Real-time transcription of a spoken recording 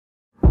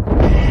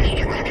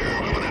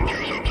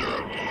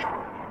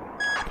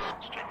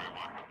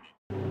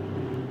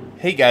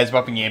Hey guys,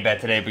 welcome to GameBat.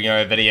 Today bringing you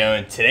a video,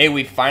 and today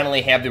we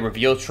finally have the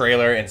reveal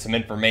trailer and some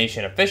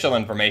information, official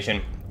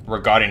information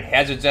regarding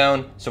Hazard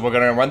Zone. So we're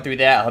going to run through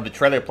that. I'll have the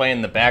trailer playing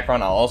in the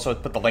background. I'll also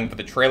put the link for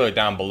the trailer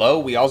down below.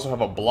 We also have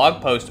a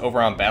blog post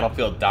over on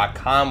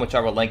battlefield.com, which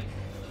I will link.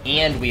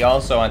 And we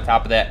also, on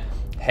top of that,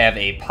 have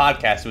a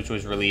podcast which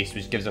was released,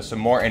 which gives us some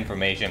more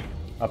information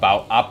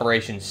about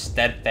Operation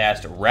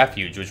Steadfast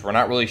Refuge, which we're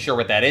not really sure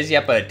what that is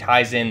yet, but it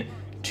ties in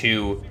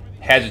to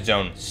Hazard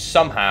Zone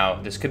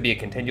somehow. This could be a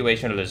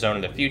continuation of the zone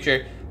in the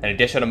future. An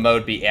additional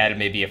mode be added,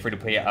 maybe a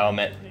free-to-play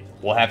element.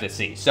 We'll have to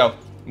see. So,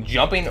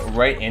 jumping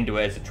right into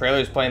it, as the trailer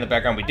is playing in the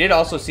background, we did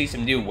also see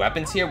some new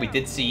weapons here. We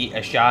did see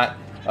a shot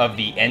of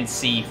the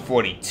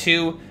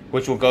AC-42,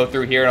 which we'll go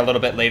through here in a little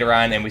bit later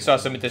on, and we saw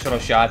some additional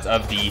shots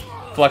of the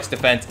Flex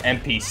Defense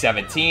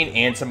MP17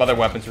 and some other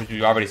weapons which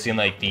we've already seen,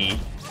 like the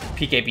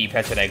PKP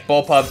Petrodag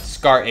Bullpup,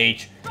 Scar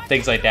H,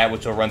 things like that,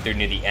 which we'll run through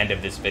near the end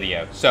of this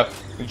video. So,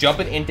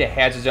 jumping into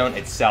Hazard Zone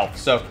itself.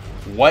 So,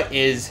 what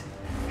is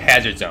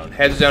Hazard Zone?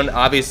 Hazard Zone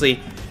obviously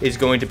is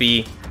going to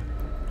be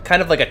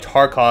kind of like a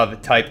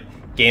Tarkov type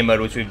game mode,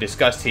 which we've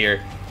discussed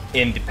here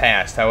in the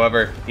past.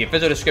 However, the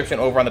official description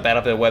over on the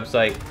Battlefield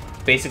website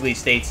basically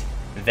states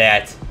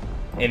that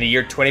in the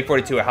year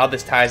 2042, how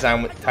this ties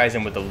in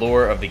with the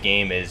lore of the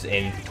game is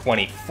in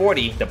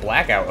 2040, the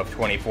blackout of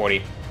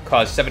 2040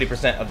 caused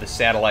 70% of the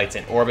satellites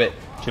in orbit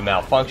to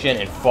malfunction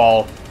and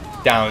fall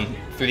down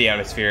through the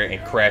atmosphere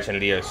and crash into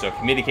the earth. So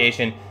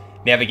communication,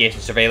 navigation,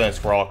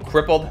 surveillance were all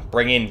crippled,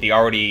 bringing the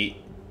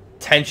already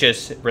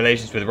tense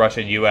relations with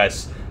Russia and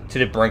U.S. to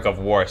the brink of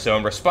war. So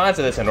in response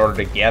to this, in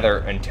order to gather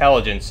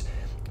intelligence,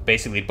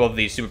 basically both of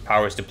these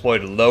superpowers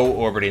deployed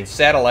low-orbiting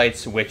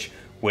satellites, which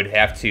would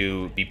have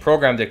to be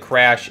programmed to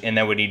crash and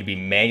then would need to be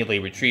manually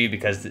retrieved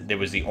because there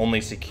was the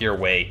only secure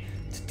way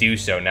to do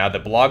so. Now, the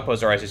blog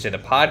post, or I should say the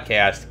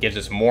podcast, gives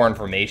us more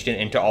information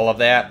into all of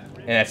that,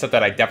 and that's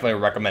something I definitely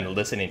recommend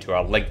listening to.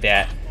 I'll link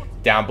that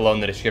down below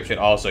in the description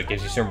also. It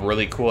gives you some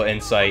really cool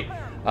insight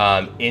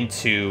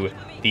into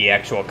the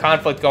actual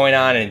conflict going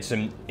on and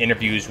some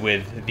interviews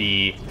with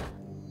the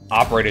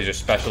operators or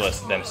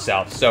specialists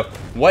themselves. So,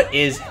 what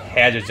is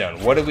Hazard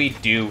Zone? What do we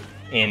do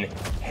in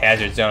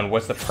Hazard Zone?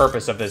 What's the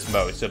purpose of this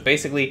mode? So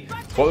basically,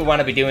 what we want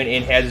to be doing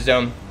in Hazard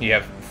Zone, you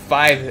have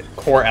 5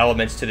 core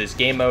elements to this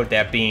game mode,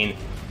 that being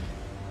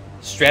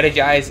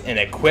strategize and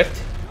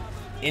equipped,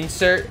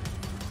 insert,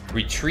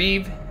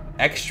 retrieve,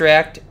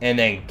 extract, and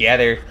then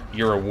gather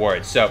your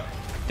rewards. So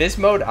this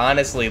mode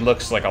honestly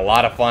looks like a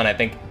lot of fun. I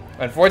think,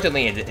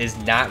 unfortunately, it is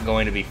not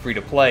going to be free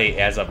to play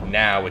as of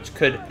now, which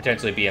could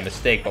potentially be a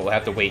mistake, but we'll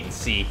have to wait and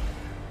see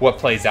what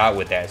plays out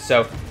with that.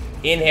 So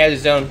in Hazard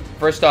Zone,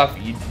 first off,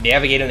 you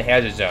navigate in the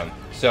Hazard Zone.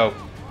 So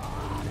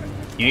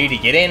you need to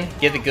get in,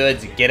 get the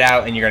goods, get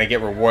out, and you're going to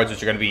get rewards,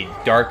 which are going to be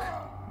dark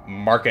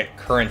market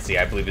currency,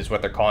 I believe is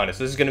what they're calling it.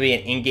 So this is going to be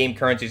an in-game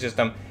currency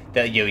system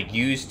that you'll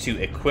use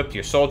to equip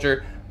your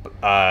soldier,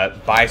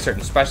 buy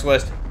certain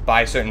specialists,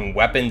 buy certain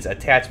weapons,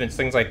 attachments,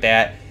 things like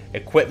that,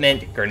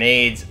 equipment,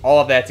 grenades, all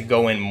of that to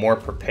go in more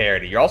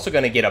prepared. You're also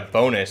going to get a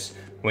bonus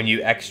when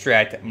you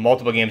extract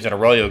multiple games in a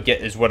row. You'll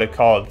get is what it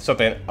called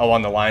something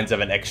along the lines of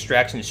an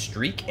extraction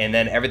streak, and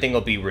then everything will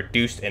be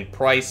reduced in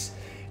price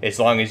as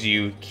long as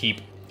you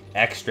keep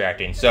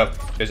extracting. So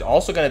there's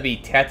also going to be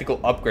tactical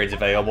upgrades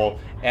available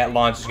at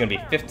launch. There's going to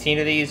be 15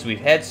 of these. We've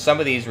had some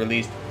of these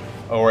released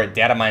or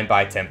data mined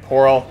by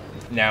Temporal.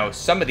 Now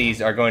some of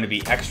these are going to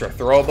be extra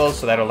throwables,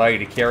 so that'll allow you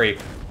to carry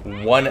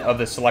one of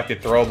the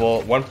selected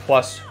throwable, one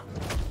plus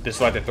the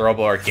selected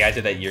throwable or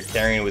gadget that you're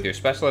carrying with your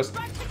specialist.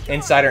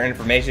 Insider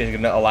information is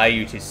going to allow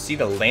you to see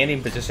the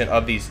landing position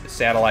of these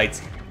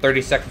satellites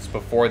 30 seconds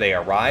before they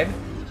arrive.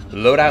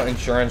 Loadout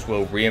insurance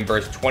will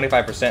reimburse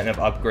 25% of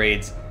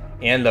upgrades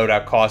and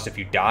loadout costs if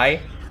you die.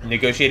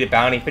 Negotiated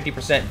bounty,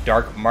 50%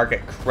 dark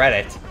market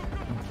credit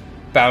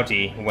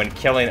bounty when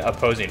killing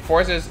opposing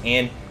forces.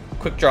 And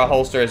quick draw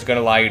holster is going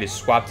to allow you to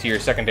swap to your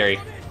secondary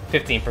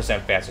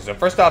 15% faster. So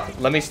first off,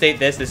 let me state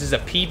this. This is a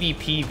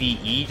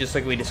PvPvE, just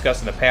like we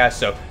discussed in the past.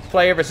 So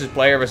player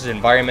versus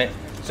environment.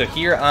 So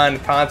here on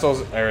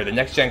consoles, or the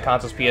next-gen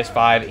consoles,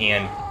 PS5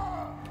 and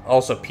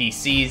also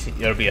PCs,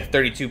 it'll be a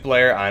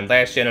 32-player. On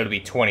last-gen, it'll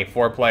be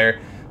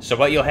 24-player. So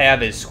what you'll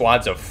have is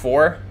squads of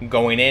 4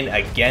 going in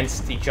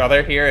against each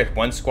other here. It's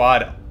one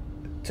squad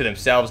to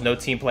themselves, no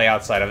team play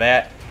outside of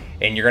that.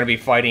 And you're going to be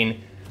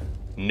fighting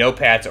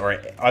no-pats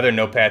or other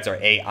no-pats or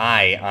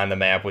AI on the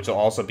map, which will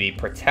also be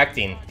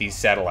protecting these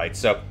satellites.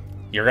 So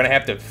you're going to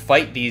have to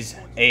fight these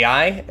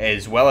AI,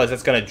 as well as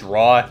it's going to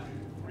draw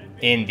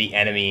in the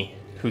enemy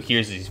who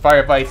hears these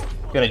firefights.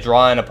 You're going to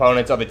draw in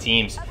opponents, other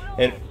teams,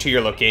 to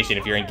your location.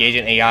 If you're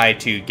engaging AI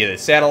to get the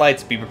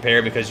satellites, be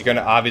prepared, because you're going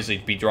to obviously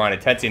be drawing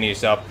attention to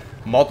yourself.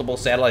 Multiple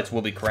satellites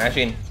will be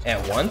crashing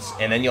at once,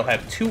 and then you'll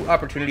have 2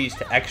 opportunities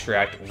to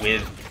extract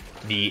with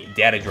the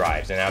data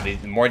drives. And now the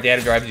more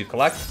data drives you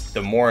collect,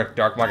 the more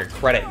dark market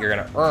credit you're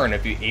going to earn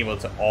if you're able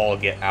to all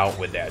get out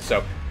with that.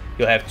 So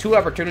you'll have 2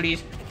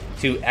 opportunities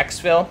to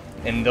exfil,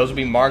 and those will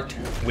be marked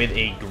with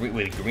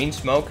green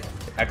smoke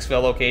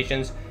exfil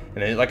locations.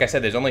 And then, like I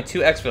said, there's only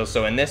 2 exfils,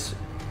 so in this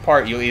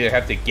part, you'll either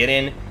have to get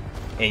in,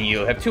 and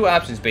you'll have two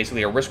options,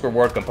 basically, a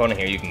risk-reward component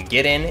here. You can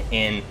get in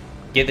and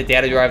get the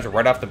data drives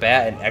right off the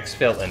bat and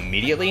exfil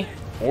immediately,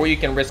 or you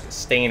can risk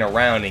staying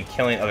around and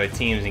killing other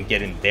teams and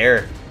getting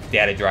their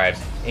data drives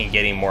and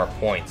getting more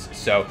points.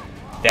 So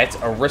that's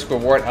a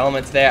risk-reward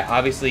element to that.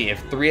 Obviously, if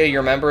 3 of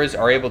your members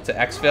are able to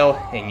exfil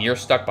and you're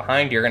stuck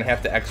behind, you're going to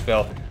have to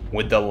exfil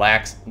with the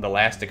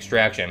last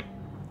extraction,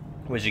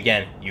 which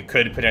again, you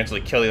could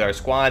potentially kill the other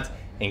squads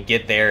and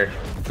get their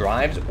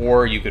drives,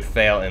 or you could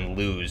fail and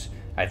lose.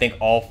 I think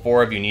all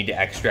 4 of you need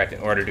to extract in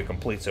order to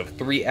complete. So if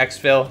 3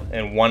 exfil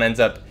and 1 ends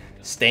up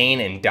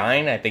staying and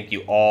dying, I think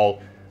you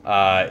all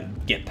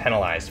get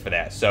penalized for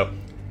that. So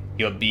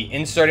you'll be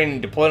inserting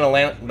and deploying a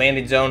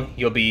landing zone.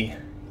 You'll be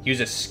use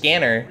a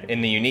scanner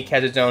in the unique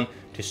hazard zone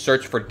to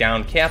search for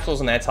downed capsules,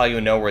 and that's how you'll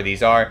know where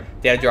these are.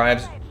 Data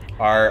drives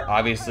are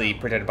obviously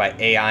protected by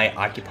AI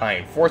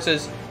occupying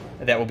forces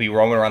that will be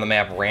roaming around the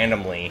map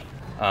randomly,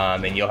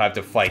 and you'll have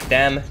to fight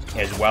them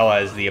as well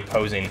as the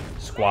opposing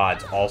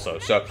squads also.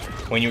 So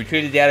when you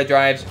retrieve the data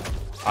drives,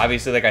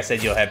 obviously, like I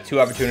said, you'll have 2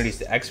 opportunities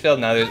to exfil.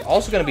 Now, there's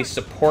also going to be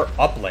support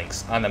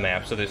uplinks on the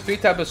map. So there's 3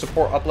 types of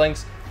support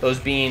uplinks, those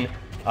being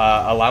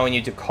allowing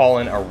you to call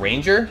in a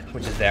ranger,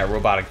 which is that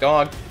robotic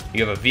dog.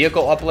 You have a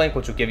vehicle uplink,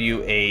 which will give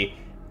you a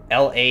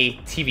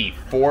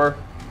LATV4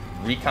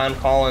 recon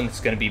call-in. It's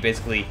going to be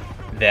basically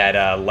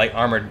that light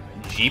armored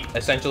Jeep,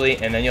 essentially.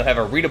 And then you'll have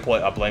a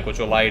redeploy uplink, which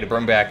will allow you to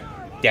bring back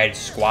dead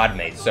squad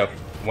mates. So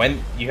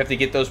when you have to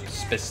get those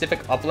specific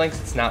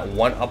uplinks, it's not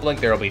one uplink.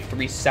 There will be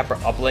 3 separate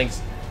uplinks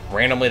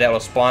randomly that will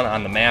spawn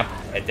on the map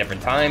at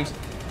different times.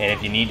 And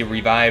if you need to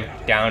revive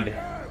downed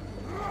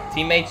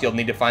teammates, you'll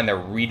need to find the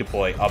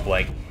redeploy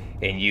uplink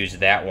and use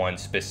that one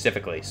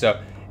specifically. So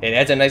it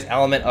adds a nice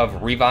element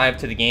of revive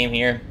to the game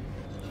here.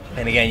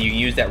 And again, you can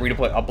use that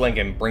redeploy uplink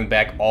and bring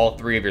back all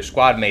 3 of your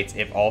squad mates.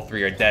 If all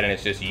 3 are dead and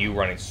it's just you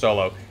running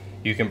solo,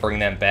 you can bring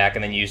them back,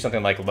 and then use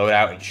something like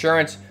loadout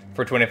insurance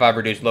for 25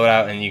 reduced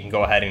loadout, and you can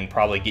go ahead and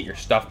probably get your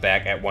stuff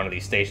back at one of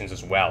these stations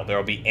as well. There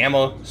will be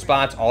ammo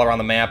spots all around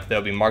the map.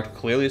 They'll be marked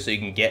clearly so you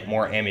can get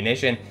more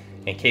ammunition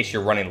in case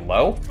you're running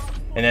low.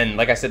 And then,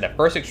 like I said, the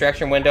first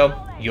extraction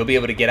window, you'll be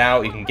able to get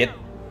out. You can get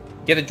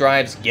the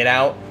drives, get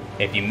out.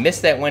 If you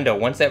miss that window,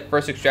 once that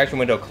first extraction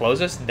window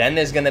closes, then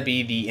there's going to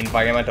be the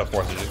environmental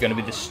forces. There's going to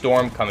be the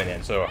storm coming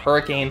in. So a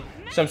hurricane,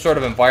 some sort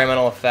of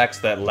environmental effects,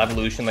 that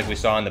levolution like we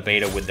saw in the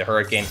beta with the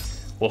hurricane,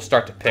 will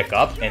start to pick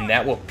up, and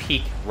that will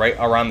peak right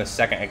around the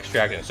second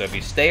extraction. So if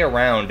you stay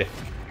around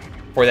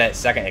for that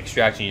second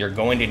extraction, you're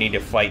going to need to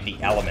fight the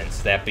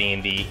elements, that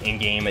being the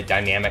in-game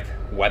dynamic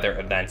weather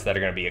events that are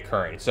going to be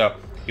occurring. So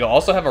you'll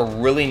also have a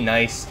really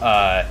nice,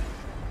 I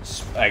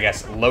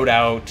guess,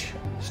 loadout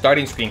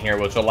starting screen here,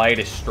 which will allow you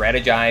to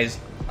strategize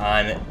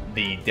on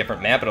the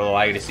different map. It'll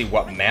allow you to see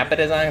what map it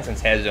is on,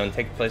 since Hazard Zone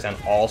takes place on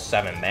all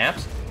 7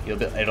 maps.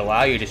 It'll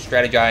allow you to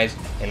strategize,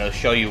 and it'll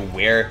show you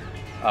where,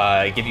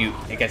 give you,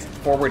 I guess,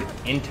 forward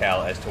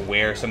intel as to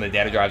where some of the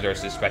data drives are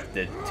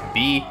suspected to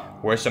be,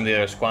 where some of the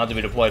other squads will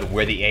be deployed,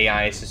 where the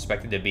AI is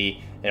suspected to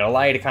be. It'll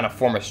allow you to kind of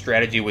form a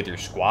strategy with your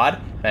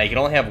squad. Now, you can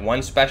only have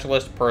 1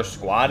 specialist per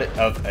squad,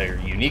 of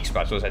a unique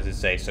specialist, I should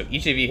say. So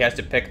each of you has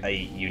to pick a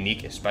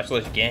unique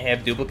specialist. You can't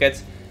have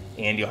duplicates,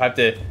 and you'll have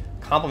to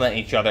complement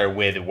each other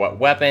with what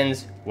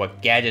weapons,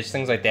 what gadgets,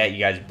 things like that you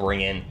guys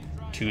bring in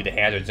to the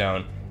hazard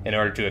zone in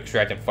order to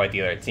extract and fight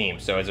the other team.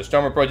 So as the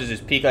storm approaches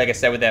its peak, like I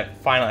said, with that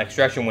final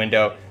extraction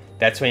window,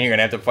 that's when you're going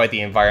to have to fight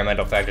the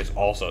environmental factors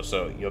also.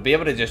 So you'll be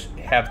able to just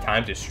have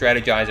time to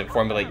strategize and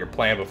formulate your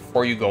plan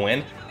before you go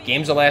in.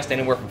 Games will last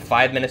anywhere from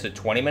 5 minutes to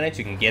 20 minutes.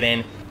 You can get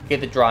in,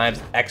 get the drives,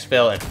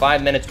 exfil in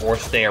 5 minutes, or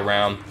stay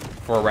around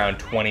for around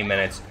 20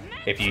 minutes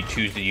if you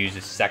choose to use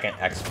the second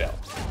exfil.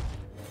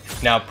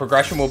 Now,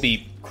 progression will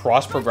be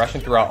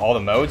cross-progression throughout all the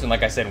modes, and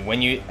like I said,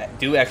 when you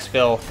do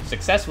exfil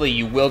successfully,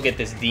 you will get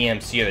this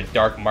DMC, or the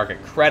Dark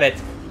Market Credit,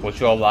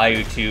 which will allow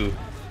you to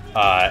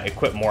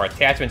equip more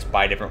attachments,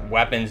 buy different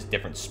weapons,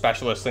 different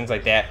specialists, things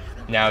like that.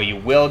 Now, you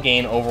will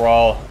gain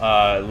overall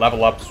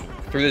level ups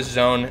through this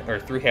zone, or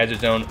through Hazard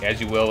Zone, as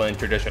you will in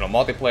traditional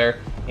multiplayer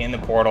in the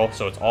portal,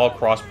 so it's all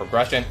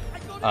cross-progression.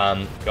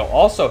 You'll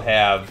also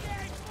have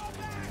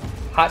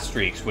hot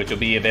streaks, which will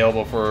be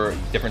available for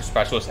different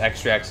specialist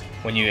extracts.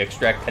 When you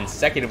extract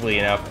consecutively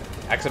enough,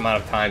 X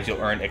amount of times,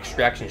 you'll earn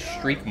extraction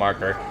streak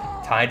marker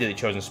tied to the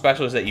chosen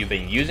specialist that you've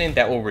been using.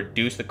 That will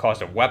reduce the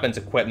cost of weapons,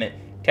 equipment,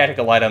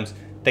 tactical items,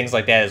 things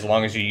like that, as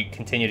long as you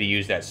continue to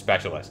use that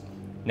specialist.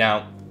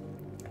 Now,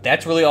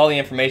 that's really all the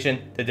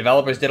information. The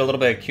developers did a little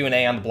bit of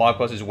Q&A on the blog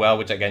post as well,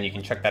 which again, you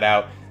can check that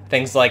out.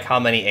 Things like how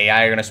many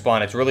AI are going to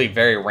spawn. It's really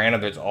very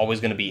random. There's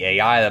always going to be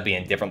AI that'll be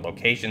in different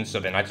locations,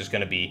 so they're not just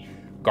going to be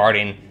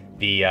guarding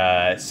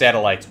the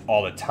satellites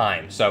all the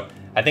time. So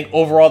I think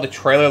overall the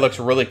trailer looks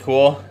really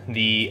cool.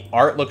 The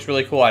art looks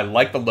really cool. I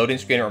like the loading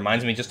screen. It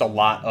reminds me just a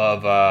lot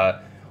of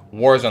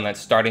Warzone. That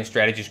starting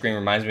strategy screen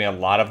reminds me a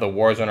lot of the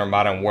Warzone or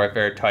Modern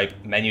Warfare type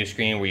menu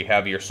screen, where you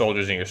have your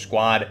soldiers and your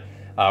squad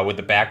with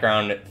the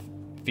background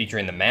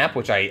featuring the map,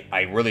 which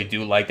I really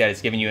do like that.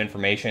 It's giving you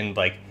information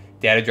like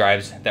data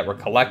drives that were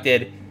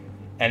collected,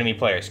 enemy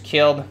players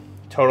killed,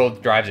 total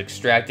drives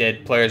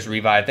extracted, players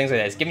revived, things like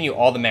that. It's giving you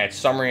all the match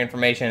summary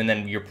information, and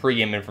then your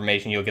pregame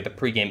information. You'll get the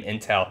pregame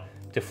intel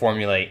to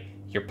formulate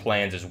your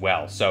plans as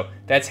well. So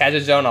that's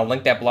Hazard Zone. I'll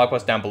link that blog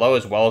post down below,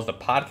 as well as the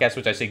podcast,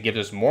 which I say gives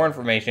us more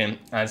information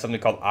on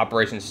something called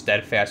Operation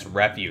Steadfast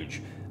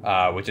Refuge,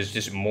 which is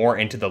just more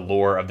into the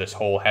lore of this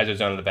whole Hazard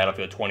Zone of the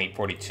Battlefield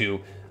 2042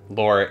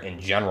 lore in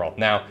general.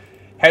 Now,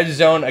 Hazard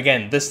Zone,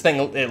 again, this thing,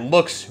 it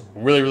looks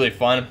really, really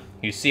fun.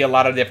 You see a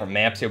lot of different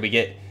maps here. We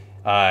get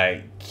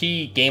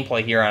key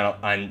gameplay here on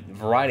a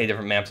variety of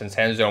different maps, since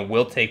Hazard Zone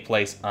will take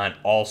place on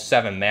all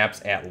 7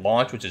 maps at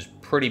launch, which is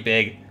pretty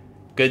big.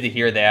 Good to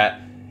hear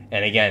that.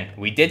 And again,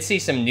 we did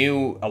see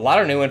a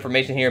lot of new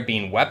information here,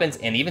 being weapons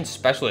and even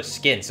specialist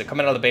skins. So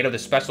coming out of the beta, the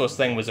specialist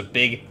thing was a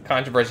big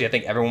controversy. I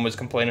think everyone was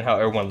complaining how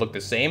everyone looked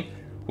the same.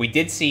 We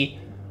did see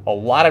a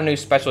lot of new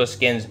specialist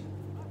skins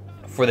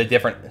for the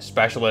different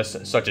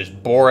specialists, such as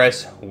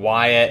Boris,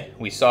 Wyatt,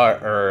 we saw,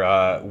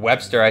 or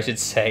Webster, I should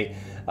say.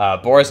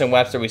 Boris and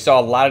Webster, we saw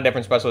a lot of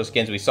different specialist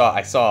skins.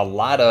 I saw a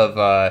lot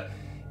of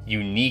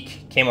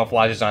unique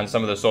camouflages on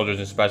some of the soldiers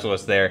and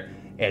specialists there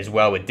as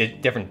well, with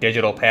different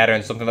digital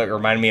patterns, something that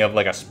reminded me of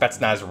like a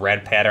Spetsnaz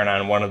red pattern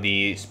on one of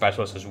the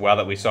specialists as well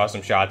that we saw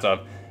some shots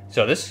of.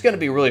 So this is going to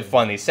be really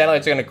fun. These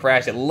satellites are going to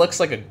crash. It looks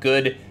like a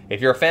good,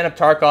 if you're a fan of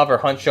Tarkov or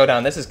Hunt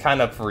Showdown, this is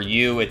kind of for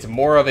you. It's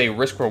more of a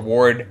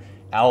risk-reward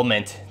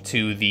element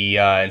to the,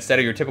 instead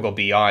of your typical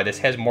BR, this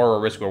has more of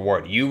a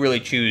risk-reward. You really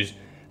choose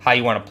how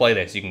you want to play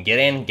this. You can get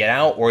in, get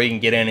out, or you can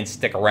get in and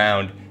stick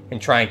around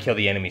and try and kill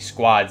the enemy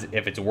squads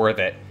if it's worth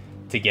it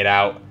to get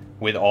out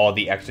with all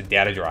the extra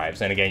data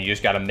drives. And again, you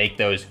just got to make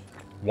those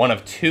one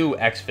of 2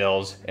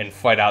 exfils and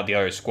fight out the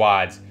other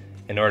squads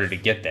in order to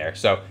get there.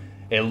 So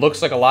it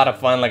looks like a lot of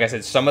fun. Like I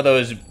said, some of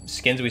those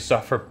skins we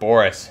saw for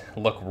Boris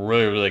look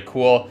really, really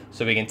cool.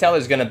 So we can tell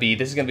this is going to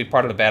be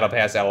part of the Battle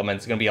Pass element.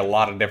 It's going to be a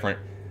lot of different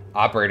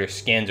operator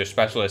skins or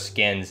specialist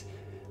skins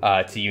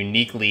to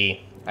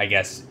uniquely, I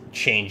guess,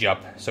 change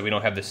up, so we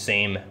don't have the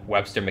same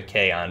Webster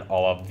McKay on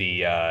all of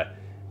the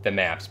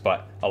maps.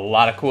 But a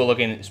lot of cool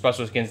looking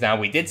special skins. Now,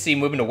 we did see,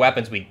 moving to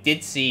weapons, we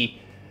did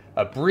see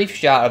a brief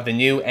shot of the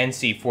new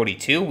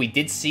NC-42. We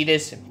did see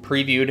this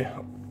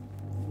previewed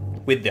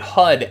with the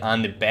HUD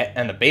on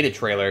the beta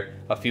trailer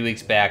a few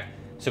weeks back.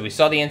 So we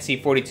saw the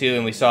NC-42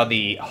 and we saw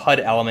the HUD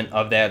element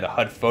of that, the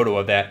HUD photo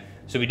of that.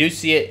 So we do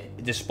see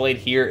it displayed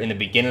here in the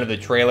beginning of the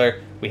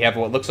trailer. We have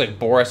what looks like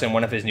Boris and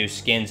one of his new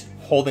skins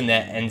holding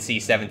that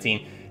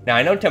NC-17. Now,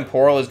 I know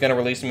Temporal is going to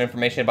release some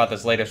information about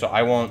this later, so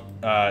I won't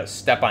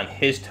step on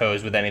his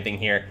toes with anything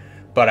here.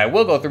 But I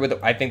will go through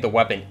what I think the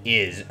weapon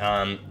is.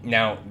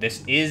 Now,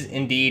 this is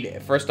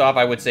indeed, first off,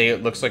 I would say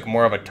it looks like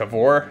more of a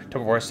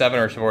Tavor 7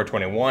 or Tavor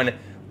 21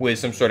 with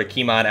some sort of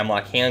key mod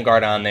M-Lock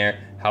handguard on there.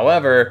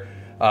 However,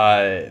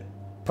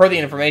 per the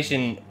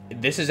information,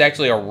 this is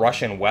actually a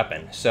Russian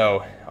weapon.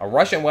 So a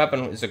Russian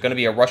weapon is going to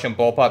be a Russian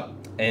bullpup.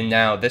 And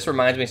now this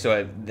reminds me,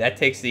 so that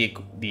takes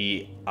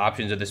the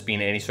options of this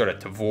being any sort of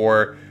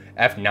Tavor,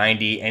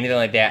 F90, anything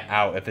like that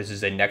out if this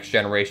is a next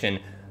generation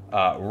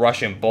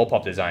Russian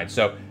bullpup design.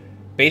 So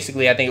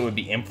basically, I think it would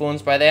be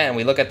influenced by that. And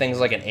we look at things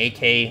like an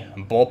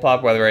AK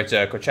bullpup, whether it's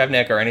a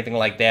Kochevnik or anything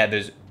like that.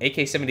 There's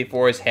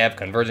AK-74s have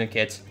conversion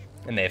kits,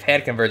 and they've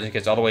had conversion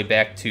kits all the way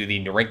back to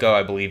the Norinco,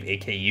 I believe,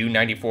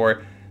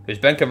 AKU-94. There's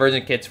been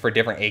conversion kits for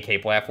different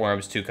AK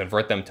platforms to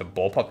convert them to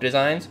bullpup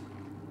designs.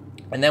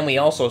 And then we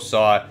also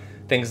saw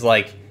things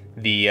like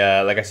the,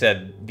 like I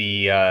said,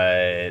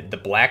 the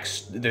black,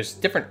 there's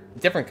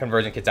different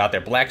conversion kits out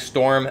there. Black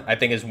Storm, I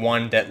think, is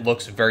one that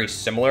looks very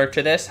similar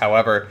to this.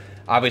 However,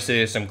 obviously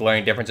there's some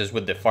glaring differences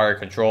with the fire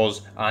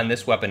controls on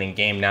this weapon in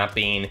game not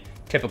being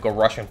typical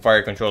Russian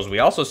fire controls. We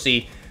also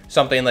see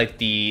something like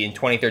in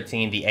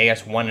 2013, the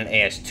AS-1 and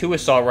AS-2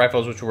 assault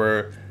rifles, which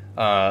were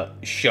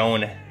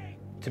shown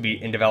to be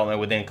in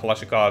development within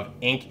Kalashnikov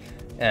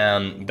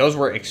Inc. Those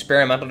were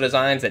experimental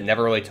designs that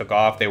never really took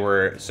off. They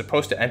were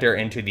supposed to enter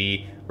into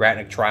the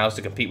Ratnik trials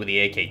to compete with the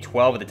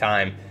AK-12 at the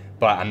time,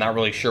 but I'm not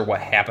really sure what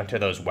happened to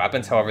those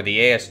weapons. However,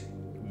 the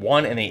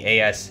AS-1 and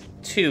the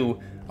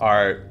AS-2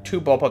 are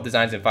 2 bullpup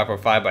designs in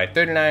 545 by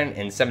 39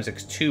 and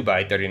 762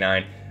 by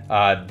 39.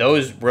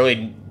 Those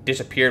really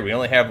disappeared. We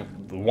only have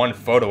one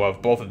photo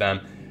of both of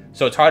them,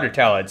 so it's hard to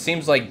tell. It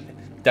seems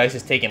like DICE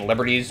is taking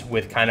liberties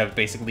with kind of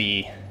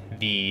basically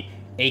the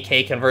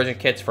AK conversion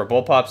kits for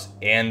bullpups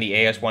and the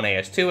AS-1,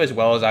 AS-2, as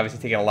well as obviously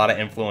taking a lot of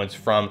influence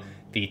from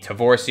the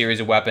Tavor series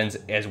of weapons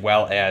as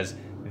well as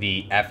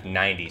the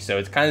F90. So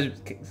it kind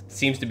of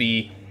seems to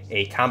be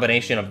a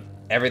combination of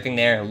everything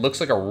there. It looks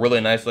like a really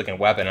nice looking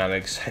weapon. I'm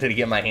excited to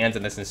get my hands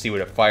on this and see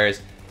what it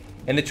fires.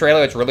 In the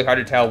trailer, it's really hard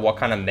to tell what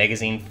kind of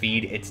magazine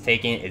feed it's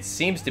taking. It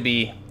seems to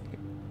be,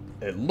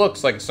 it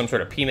looks like some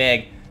sort of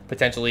PMAG,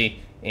 potentially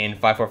in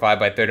 545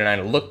 by 39.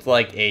 It looked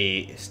like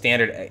a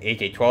standard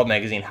AK-12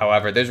 magazine.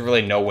 However, there's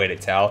really no way to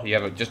tell. You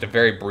have just a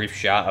very brief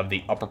shot of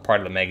the upper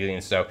part of the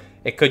magazine, so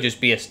it could just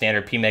be a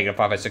standard PMAG of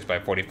 556 by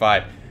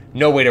 45.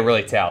 No way to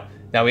really tell.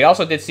 Now, we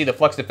also did see the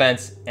Flux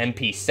Defense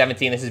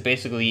MP17. This is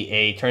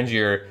basically turns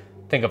your,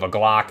 think of a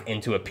Glock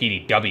into a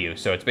PDW.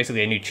 So it's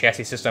basically a new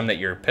chassis system that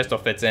your pistol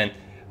fits in.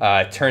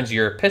 turns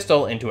your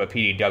pistol into a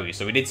PDW.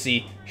 So we did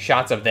see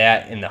shots of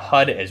that in the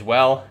HUD as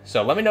well.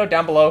 So let me know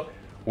down below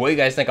what you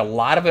guys think. A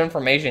lot of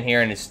information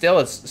here, and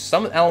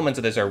some elements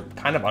of this are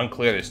kind of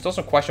unclear. There's still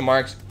some question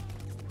marks,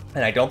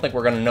 and I don't think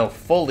we're going to know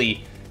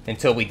fully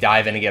until we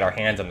dive in and get our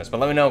hands on this. But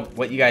let me know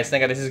what you guys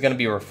think. This is going to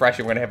be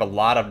refreshing. We're going to have a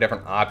lot of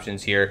different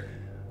options here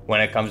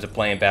when it comes to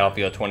playing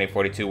Battlefield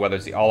 2042, whether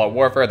it's the All-Out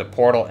Warfare, the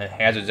Portal, and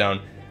Hazard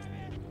Zone.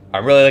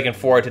 I'm really looking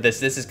forward to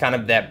this. This is kind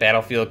of that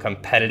Battlefield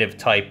competitive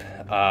type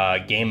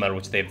game mode,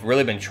 which they've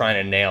really been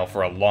trying to nail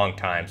for a long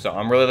time. So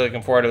I'm really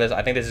looking forward to this.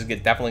 I think this is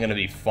definitely going to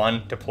be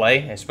fun to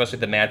play, especially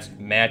the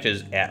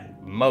matches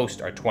at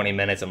most are 20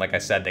 minutes. And like I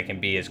said, they can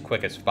be as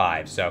quick as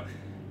 5. So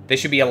this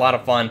should be a lot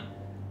of fun,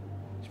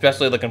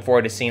 especially looking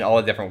forward to seeing all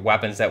the different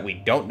weapons that we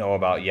don't know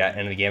about yet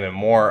in the game and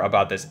more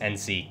about this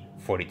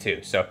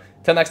NC-42. So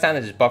until next time,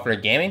 this is Buffer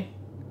Gaming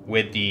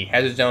with the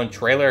Hazard Zone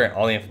trailer and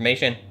all the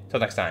information. Till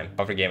next time,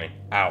 Buffer Gaming,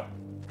 out.